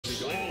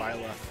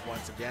Byleth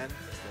once again,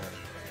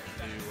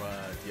 the new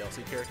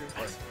DLC character.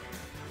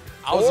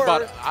 I was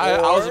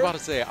about to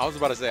say. I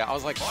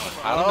was like,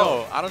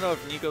 I don't know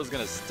if Nicko's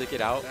gonna stick it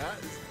out.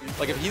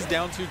 Like if he's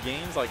down 2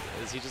 games, like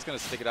is he just gonna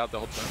stick it out the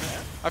whole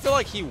tournament? I feel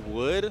like he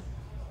would.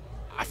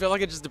 I feel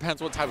like it just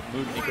depends what type of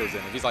mood Nicko's in.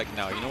 If he's like,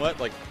 no, you know what?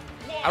 Like,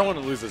 I don't want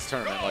to lose this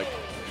tournament. Like,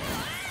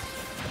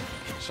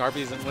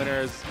 Sharpie's in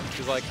winners.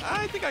 She's like,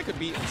 I think I could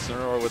beat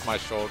Incineroar with my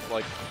shoulder.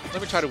 Like,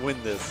 let me try to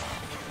win this.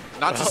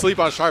 Not to sleep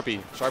on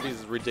Sharpie. Sharpie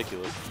is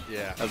ridiculous.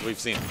 Yeah. As we've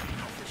seen.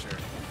 For sure.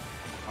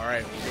 All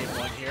right, we'll game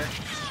 1 here.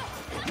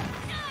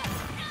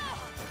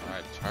 All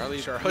right,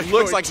 Charlie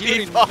looks like he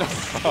didn't.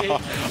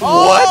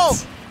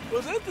 What?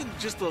 Was that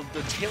just the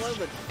tail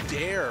end of the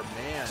dare,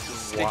 man?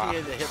 Just sticking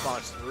in the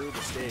hitbox through the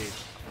stage.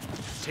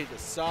 Take the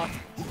sock.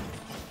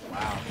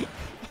 Wow.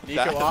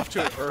 Nicko off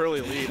to an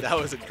early lead. That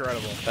was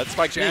incredible. That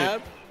spike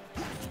jab.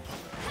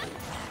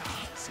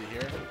 See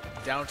here.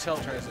 Down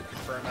tilt tries to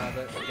confirm out of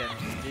it. Again,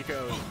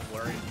 Nicko is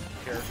learning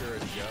character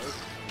as he goes.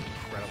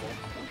 Incredible.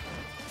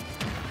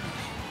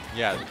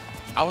 Yeah.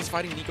 I was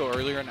fighting Nicko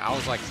earlier, and I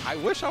was like, I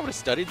wish I would have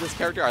studied this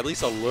character at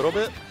least a little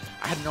bit.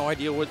 I had no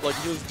idea what like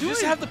he was doing. You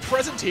just have the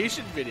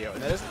presentation video,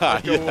 and that doesn't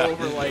like, go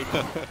over like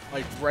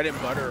bread and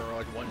butter or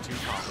like 1-2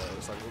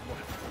 combos. Like,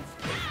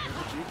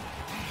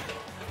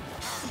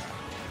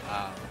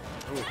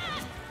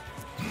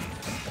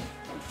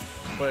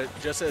 but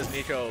just as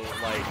Nicko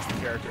likes the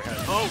character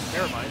has. Oh,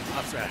 never mind.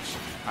 Up smash.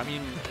 I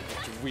mean,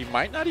 we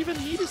might not even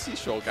need to see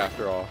Shulk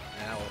after all.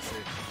 Yeah, we'll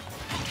see.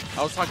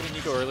 I was talking to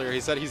Nicko earlier.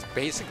 He said he's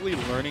basically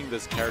learning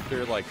this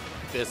character like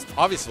this.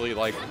 Obviously,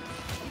 like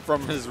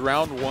from his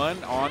round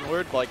 1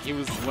 onward, like he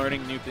was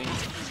learning new things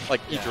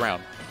like each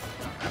round.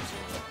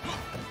 Absolutely.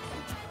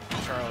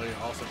 Charlie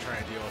also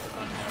trying to deal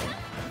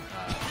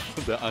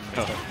with the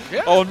unknown.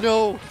 Yeah. Oh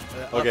no.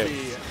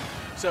 Okay.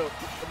 So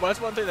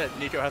that's one thing that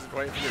Nicko hasn't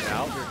quite figured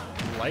out.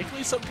 There's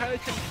likely some kind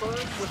of confirm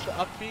with the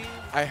up B.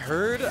 I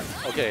heard.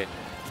 Okay.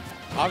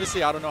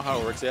 Obviously, I don't know how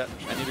it works yet.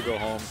 I need to go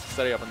home,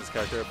 study up on this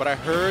character. But I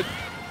heard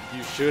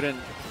you shouldn't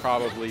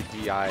probably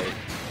DI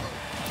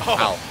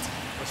out.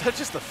 Was that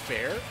just the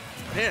fair?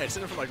 Man, it's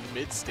in from like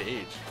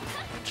mid-stage.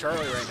 And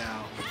Charlie right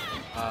now,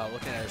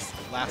 looking at his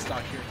last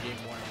stock here in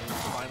Game 1 of the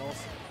finals.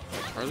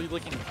 Charlie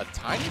looking a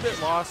tiny bit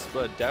lost,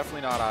 but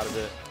definitely not out of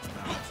it.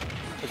 No.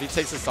 If he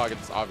takes his stock,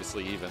 it's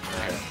obviously even.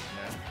 Right?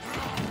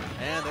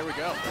 Yeah. And there we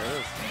go. There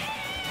it is.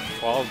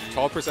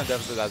 12%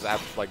 deficit,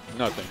 that's like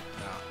nothing.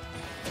 No.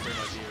 Pretty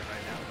much even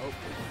right now. Oh.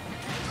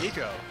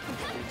 Nicko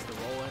leads the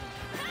roll in.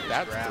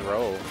 That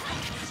throw.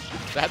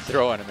 That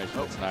throw animation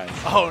looks nice.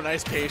 Oh,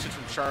 nice patience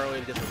from Charlie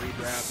to get the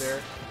regrab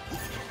there.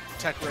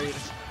 Tech raid.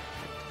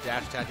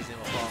 Dash attack is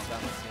able to fall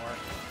that much more.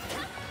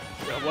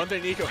 Yeah, one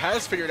thing Nicko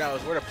has figured out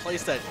is where to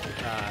place that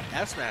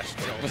F smash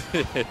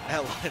tilt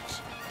at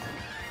lunch.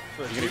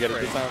 You gonna get it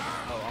this time?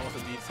 Oh, almost a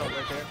D tilt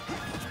right there.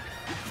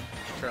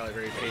 Charlie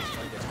very patient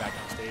when he gets back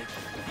on stage.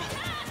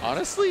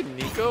 Honestly,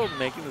 Nicko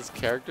making this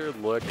character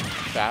look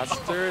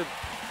faster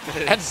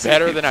and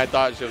better than I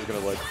thought she was gonna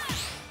look.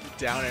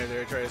 Down air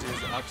there, trying to use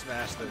the up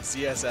smash, the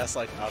CSS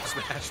like up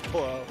smash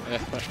blow.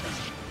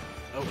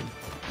 Oh.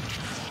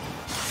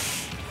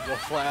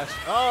 Wolf flash.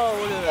 Oh,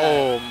 look at that.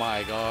 Oh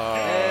my god.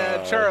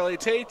 And Charlie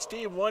takes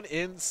Team 1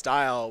 in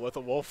style with a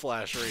wolf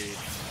flash read.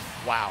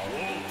 Wow.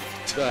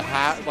 The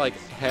like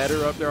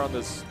header up there on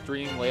the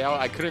stream layout,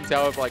 I couldn't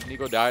tell if like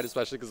Nicko died,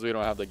 especially because we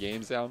don't have the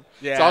game sound.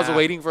 Yeah. So I was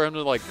waiting for him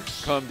to like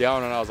come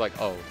down, and I was like,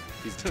 oh,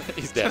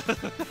 he's dead.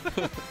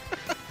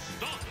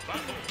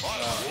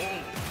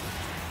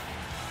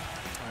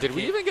 Did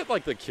we even get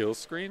like the kill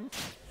screen?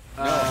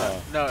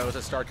 No, it was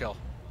a star kill.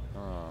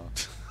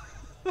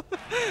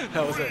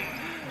 That was it.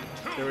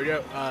 There we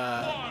go.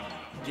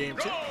 Game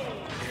 2.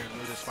 Here in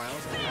Losers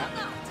Finals.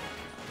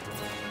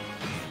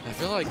 I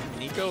feel like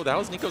Nicko, that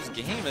was Nicko's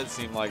game, it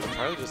seemed like.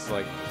 Charlie just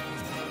like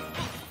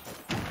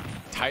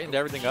tightened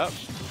everything up.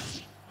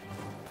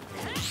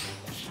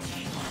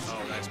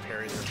 Oh, nice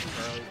parry there from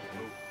Charlie.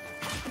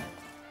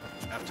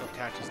 F tilt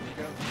catches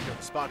Nicko.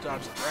 Nicko spot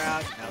dodge the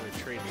grab. Now they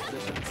trade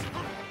positions.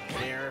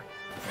 Nair,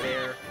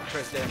 fair,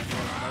 tries to damage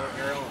another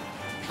arrow.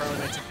 Charlie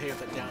makes him pay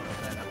with it down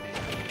with that up B.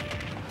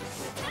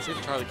 Let's see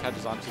if Charlie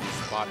catches onto the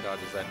spot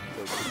dodges that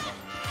Nicko's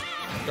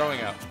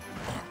throwing out.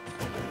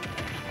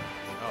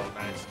 Oh,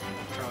 nice.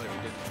 Charlie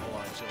didn't pull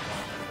on shield on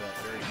for that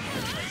very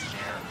nice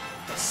air.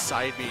 The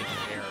side beam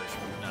air is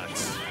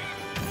nuts.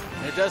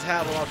 And it does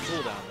have a lot of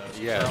cooldown though, so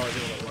Charlie's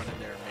able to run in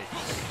there and make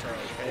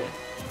Charlie pay,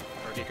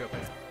 or Nicko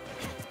pay.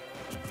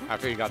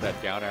 After he got that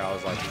down air, I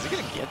was like, is he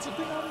going to get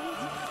something out of this?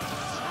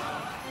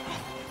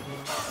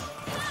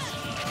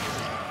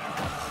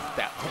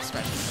 That up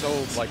smash is so,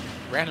 like,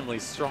 randomly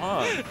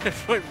strong.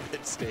 Like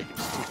mid-stage.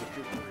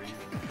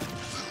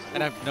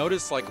 And I've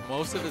noticed, like,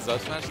 most of his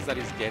up smashes that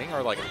he's getting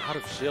are, like, out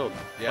of shield.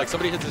 Yeah. Like,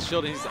 somebody hits his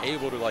shield and he's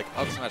able to, like,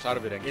 up smash out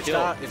of it and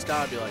kill. It's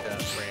got to be, like, a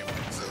frame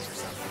of 6 or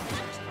something.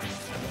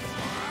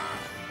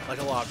 Like,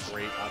 a lot of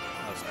great up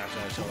smash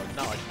out of shield. Like,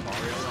 not like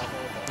Mario level,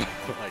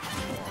 but, like,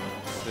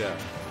 yeah.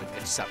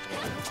 Acceptable.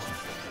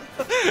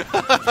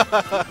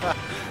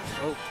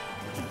 Oh.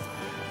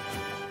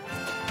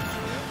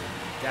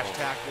 Dash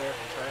attack there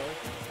from Charlie.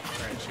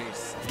 Trying to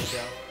chase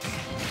Nicko.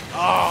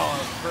 Oh,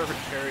 perfect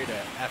carry to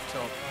F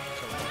tilt.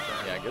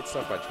 Yeah, good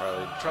stuff by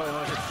Charlie. Charlie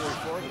only hit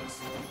 44.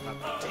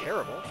 That's not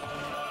terrible.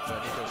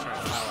 But Nicko's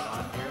trying to pile it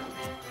on here.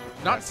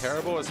 Not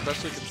terrible,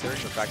 especially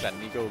considering the fact that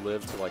Nicko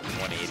lived to like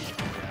 180.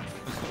 Yeah.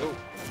 Oh.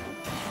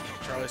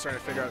 Charlie's trying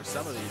to figure out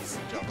some of these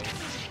jumpers.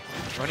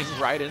 Running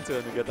right into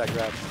him to get that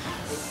grab.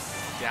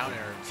 Down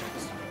air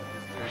seems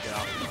very good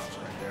option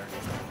right there.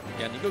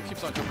 Yeah, Nicko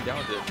keeps on coming down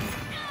with it.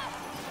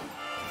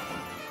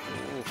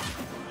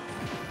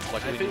 I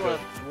think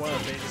one of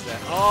the things that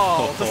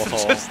this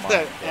is just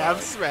that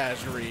F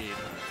smash read.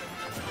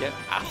 Get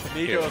out.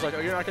 Nicko was like, oh,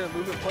 you're not gonna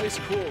move in place?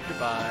 Cool,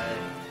 goodbye.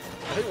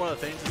 I think one of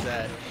the things is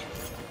that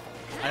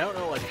I don't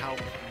know like how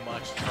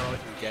much Charlie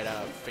can get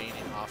out of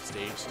feigning off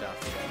stage stuff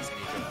against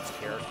Nicko's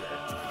character.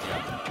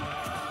 Yeah.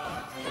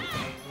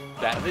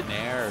 That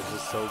nair is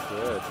just so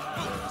good.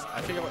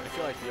 I feel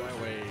like the only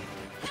way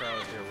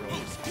Charlie's gonna really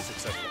be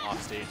successful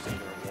off stage is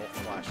either a Wolf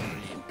Flash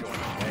read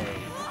going away.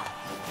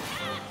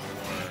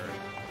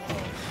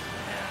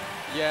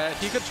 Yeah,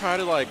 he could try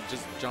to like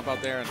just jump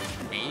out there and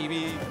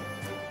maybe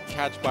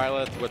catch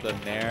Byleth with a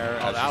nair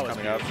as she's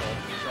coming up.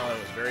 Charlie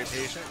was very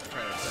patient,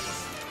 trying to send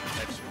his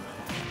edge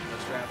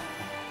trap.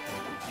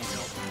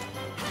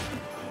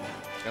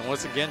 And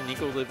once again,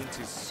 Nicko lived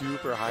into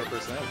super high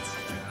percents.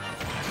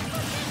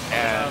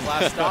 And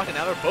last stock, and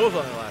now they're both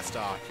on their last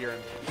stock here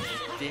in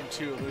Game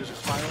 2 of Losers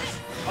Finals.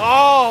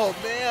 Oh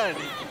man!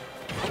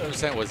 What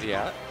percent was he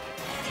at?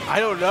 I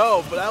don't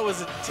know, but that was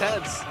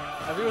intense.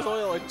 I think it was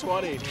only like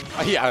 20.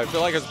 Yeah, I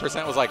feel like his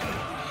percent was like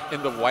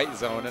in the white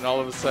zone, and all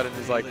of a sudden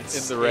he's like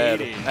in the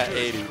red at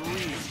 80.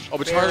 Oh,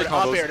 but Charlie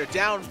combos. Up air to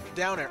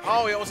down air.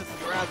 Oh, he almost hit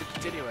the grab to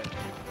continue it.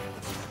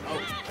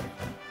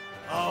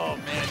 Oh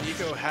man,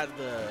 Nicko had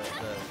the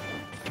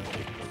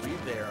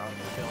read there on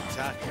the failed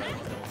attack.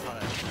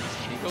 Punish.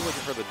 Nicko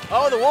looking for the.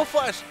 Oh, the Wolf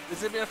Flash!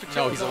 Is it enough to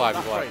kill? No, he's alive.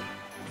 He's alive.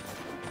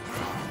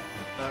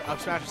 Up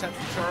smash attempt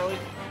from Charlie.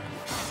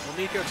 Will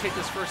Nicko take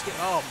this first game?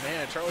 Oh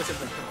man, Charlie's at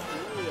the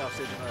completely off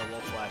stage another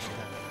Wolf Flash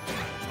attempt.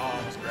 Oh,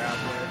 almost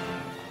grabbed there.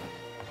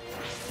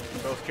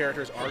 Both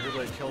characters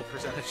arguably kill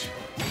percentage.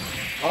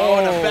 Oh,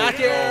 and a back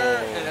air!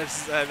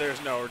 And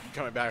there's no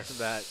coming back from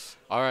that.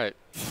 All right,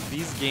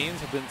 these games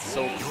have been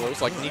so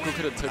close. Like Nicko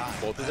could have took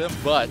both of them,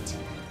 but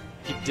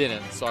he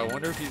didn't. So I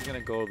wonder if he's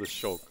gonna go the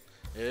Shulk.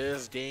 It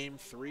is Game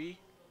 3.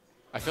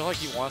 I feel like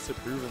he wants to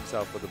prove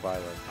himself with the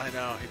Byleth. I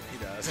know, he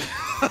does.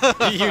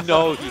 You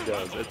know he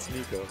does. It's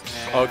Nicko.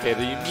 Okay,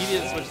 the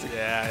immediate switch to...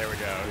 Yeah, here we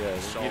go. Yeah,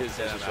 the immediate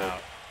switch to Shulk.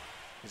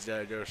 He's got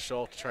to go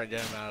Shulk to try and get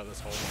him out of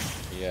this hole.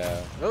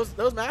 Yeah.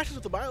 Those matches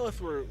with the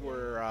Byleth were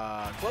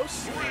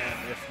close.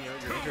 And if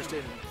you're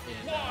interested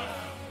in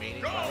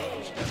maining Byleth,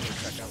 you should definitely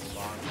check out the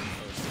bottom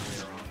post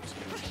later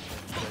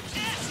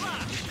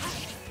on.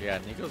 Yeah,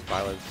 Nicko's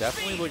Byleth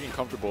definitely looking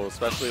comfortable,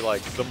 especially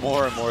like the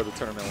more and more the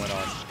tournament went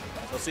on.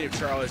 We'll see if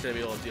Charlie's going to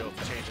be able to deal with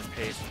the change in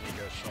pace with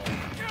Nicko's Shulk.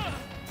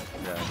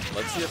 Yeah,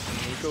 let's see if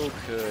Nicko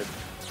could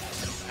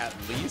at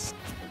least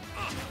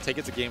take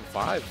it to Game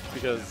 5,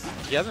 because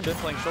he hasn't been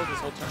playing Shulk this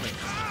whole tournament.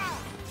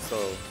 So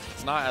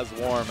it's not as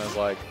warm as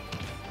like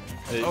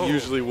it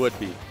usually would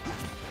be.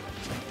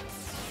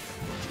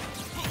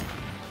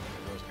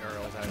 Those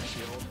aerials out of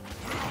shield.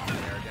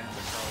 Air again,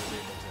 but Charlie's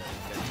able to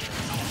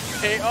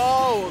get there. Hey,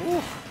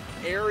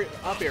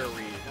 up air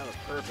read. That was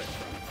perfect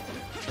from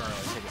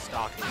Charlie. Take a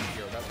stock lead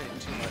here without taking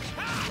too much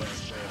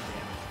damage.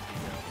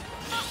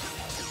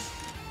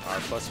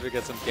 Alright, Buster to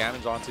get some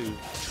damage onto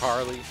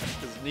Charlie,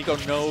 because Nicko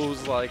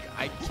knows, like,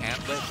 I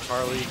can't let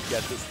Charlie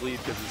get this lead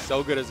because he's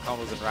so good at his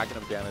combos and racking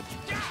up damage.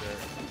 For sure.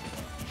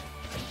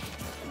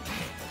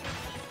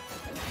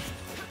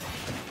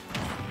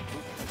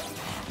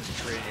 Just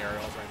trading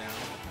aerials right now.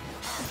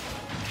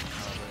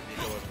 But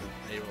Nicko wasn't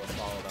able to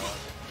follow it up.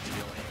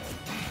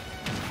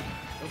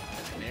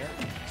 An air.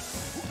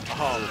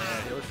 Oh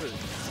man, he looked for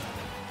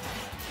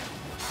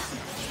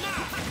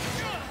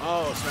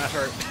Oh, smash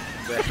art.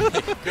 There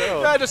you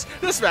go. Yeah, just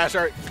smash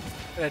art.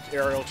 And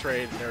aerial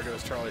trade, and there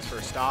goes Charlie's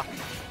first stock.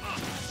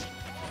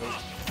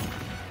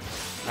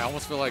 I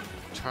almost feel like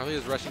Charlie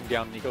is rushing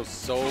down Nicko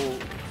so,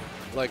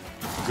 like,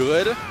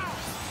 good.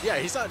 Yeah,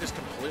 he's not just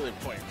completely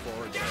pointing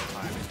forward the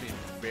whole time. He's being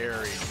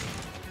very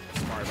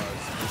smart about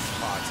his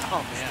spots.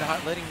 Oh, man. He's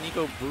not letting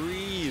Nicko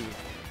breathe.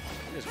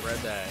 He just read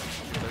that.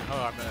 Like,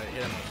 oh, I'm going to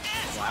hit him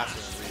with blast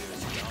and read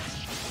this jump.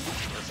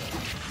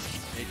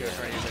 Nicko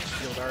trying to use that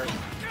shield art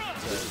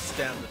to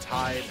stem the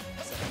tide.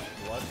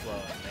 Blood flow.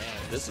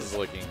 Man, this is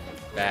looking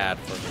bad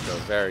for Nicko.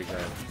 Very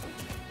good.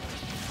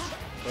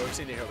 But we've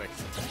seen Nicko make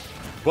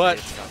but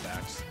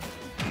comebacks.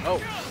 Oh,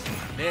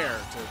 Nair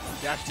to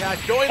dash attack.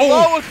 Going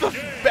low with the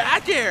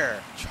back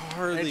air.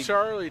 Charlie. And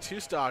Charlie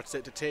two-stocks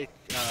it to take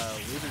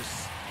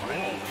losers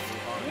finally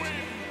on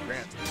to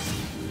Grant.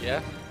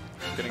 Yeah.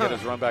 Gonna get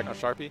his run back on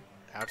Sharpie?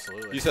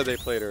 Absolutely. You said they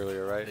played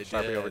earlier, right? They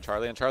Sharpie did. over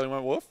Charlie, and Charlie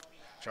went Wolf?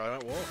 Charlie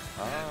went Wolf.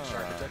 Ah. And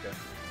Sharpie took it.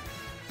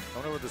 I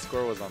wonder what the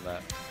score was on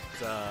that.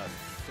 It's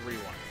 3-1.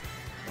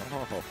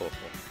 Oh.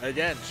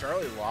 Again,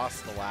 Charlie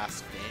lost the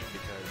last game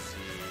because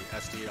he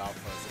SD off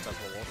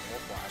successful Wolf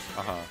Flash.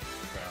 Uh-huh.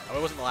 So, I mean,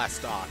 it wasn't the last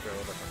stock, but it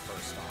was like the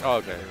first stock. Oh,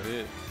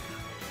 okay.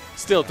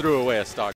 Still threw away a stock.